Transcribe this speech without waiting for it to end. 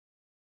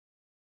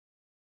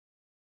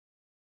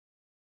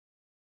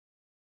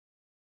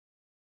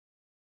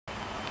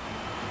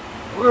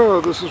Hello,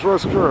 this is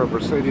Russ Kerr,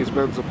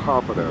 Mercedes-Benz of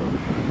Pompano.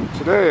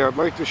 Today I'd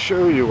like to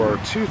show you our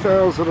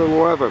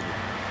 2011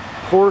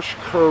 Porsche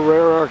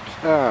Carrera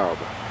Cab.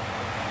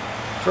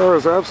 The car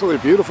is an absolutely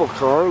beautiful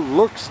car,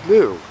 looks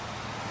new.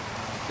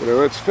 You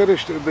know, it's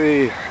finished in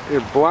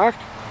black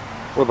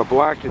with a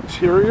black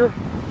interior.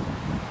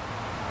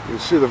 You can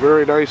see the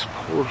very nice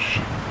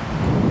Porsche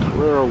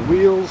Carrera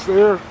wheels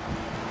there,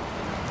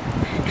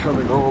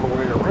 coming all the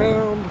way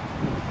around.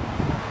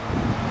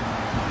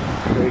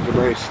 Take a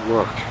nice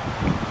look.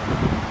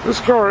 This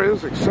car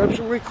is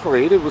exceptionally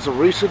clean. It was a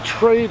recent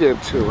trade-in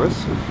to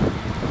us.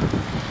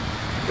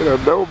 You know,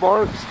 no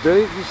marks,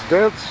 dings,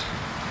 dents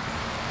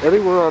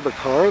anywhere on the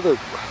car that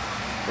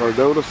are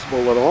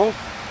noticeable at all.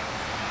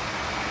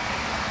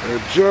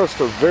 And just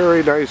a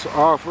very nice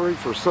offering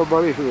for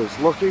somebody who is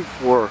looking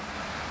for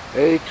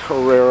a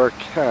Carrera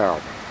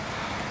cab.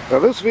 Now,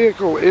 this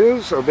vehicle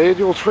is a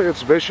manual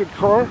transmission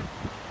car.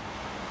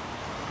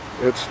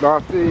 It's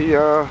not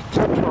the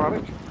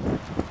Tiptronic.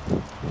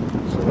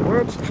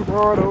 Let's come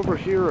on over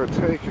here and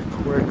take a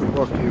quick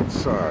look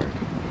inside.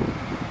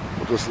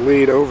 We'll just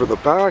lean over the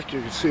back.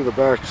 You can see the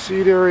back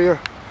seat area.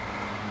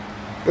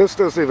 This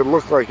doesn't even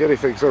look like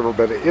anything's ever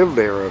been in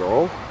there at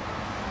all.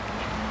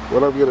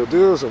 What I'm going to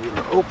do is I'm going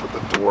to open the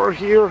door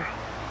here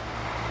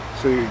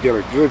so you can get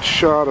a good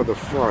shot of the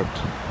front.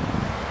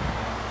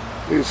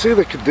 You can see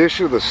the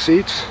condition of the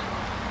seats.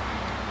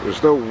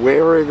 There's no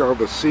wearing on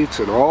the seats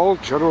at all.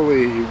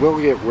 Generally, you will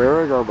get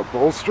wearing on the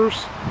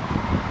bolsters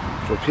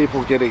for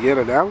people getting in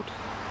and out,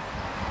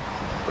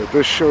 but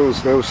this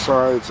shows no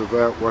signs of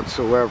that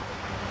whatsoever.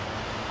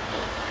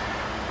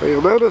 Now,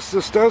 you'll notice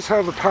this does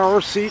have the power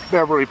seat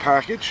memory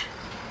package,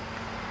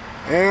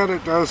 and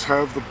it does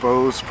have the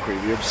Bose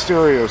premium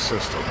stereo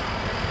system.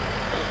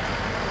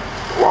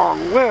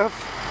 Along with,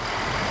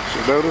 as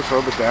you'll notice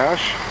on the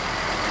dash,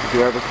 you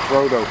do have the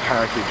chrono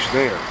package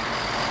there.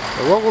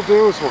 And what we'll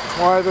do is we'll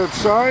climb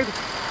inside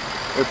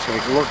and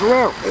take a look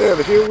around. And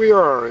here we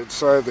are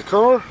inside the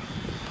car.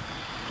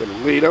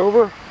 Gonna lean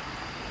over,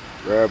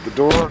 grab the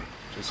door,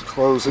 just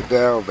close it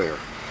down there.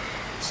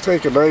 Let's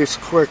take a nice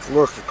quick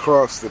look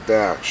across the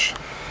dash.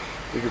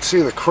 You can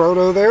see the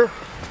chrono there.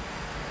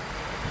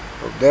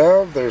 Go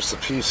down, there's the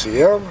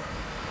PCM.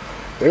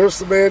 There's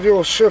the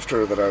manual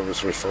shifter that I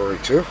was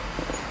referring to.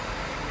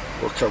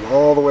 We'll come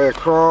all the way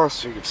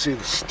across. You can see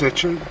the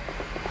stitching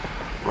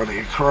running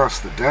across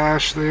the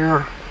dash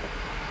there,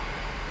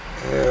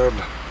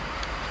 and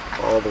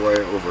all the way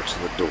over to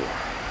the door.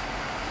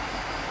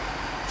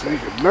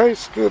 Take a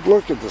nice good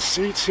look at the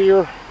seats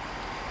here.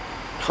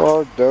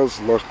 Car does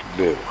look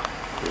new.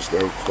 There's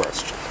no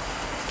question.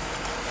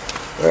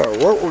 Now,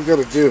 what we're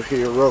going to do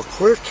here real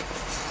quick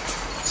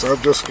is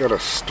I'm just going to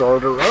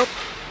start her up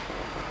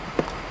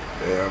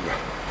and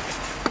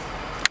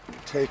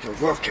take a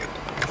look at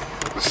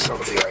some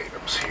of the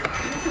items here.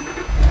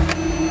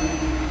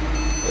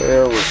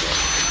 There we go.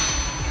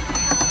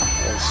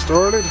 All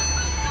started.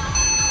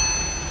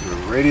 The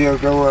radio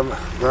going.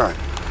 Right.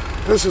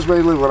 This is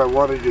mainly what I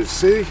wanted you to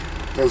see. It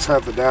does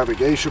have the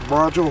navigation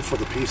module for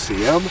the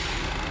PCM.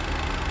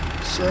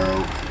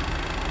 So,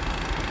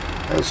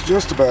 has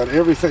just about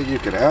everything you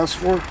could ask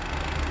for,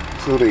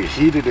 including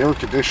heated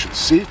air-conditioned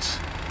seats.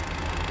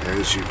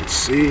 As you can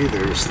see,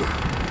 there's the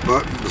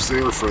buttons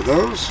there for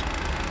those.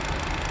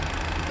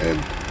 And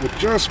would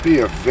just be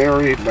a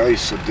very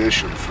nice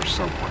addition for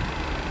someone.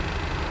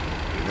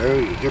 You know,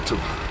 you get to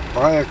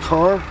buy a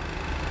car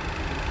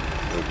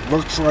that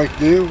looks like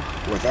new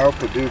without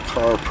the new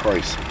car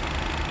pricing.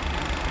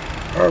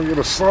 I'm going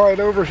to slide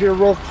over here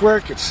real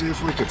quick and see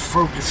if we can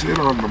focus in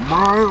on the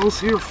miles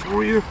here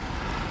for you.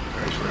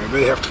 Actually, I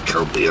may have to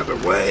come the other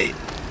way.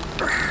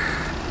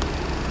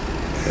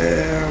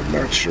 And I'm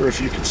not sure if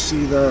you can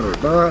see that or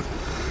not.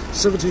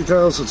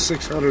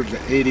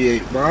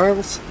 17,688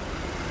 miles.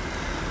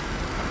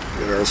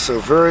 You know, so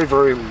very,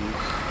 very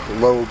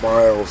low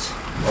miles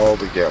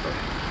altogether.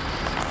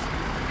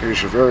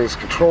 Here's your various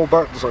control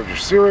buttons on your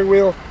steering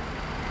wheel.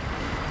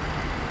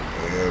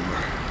 And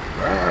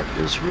that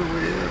is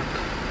really it.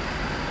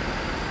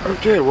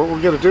 Okay, what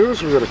we're going to do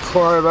is we're going to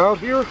climb out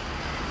here,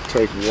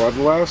 take one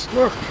last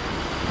look.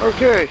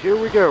 Okay, here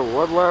we go.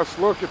 One last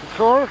look at the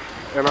car.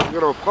 And I'm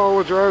going to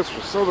apologize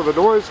for some of the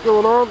noise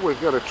going on.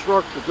 We've got a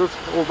truck that just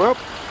pulled up,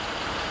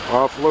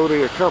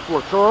 offloading a couple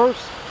of cars.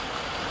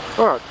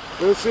 But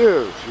this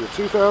is your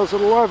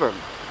 2011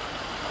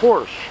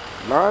 Porsche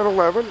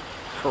 911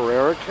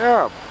 Carrera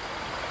Cab.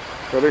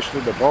 Finished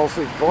in the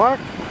Baltic black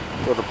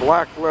with a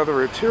black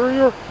leather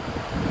interior,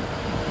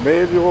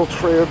 manual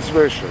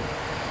transmission.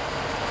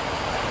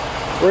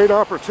 Great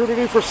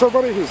opportunity for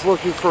somebody who's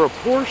looking for a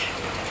Porsche.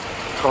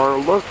 Car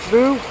looks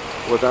new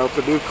without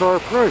the new car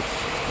price.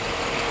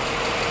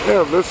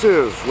 And this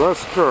is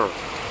Russ Kerr,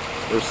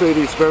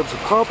 Mercedes-Benz of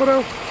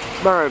Pompano,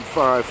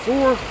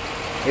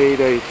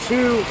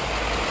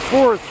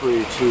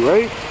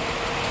 954-882-4328.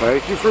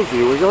 Thank you for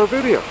viewing our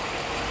video.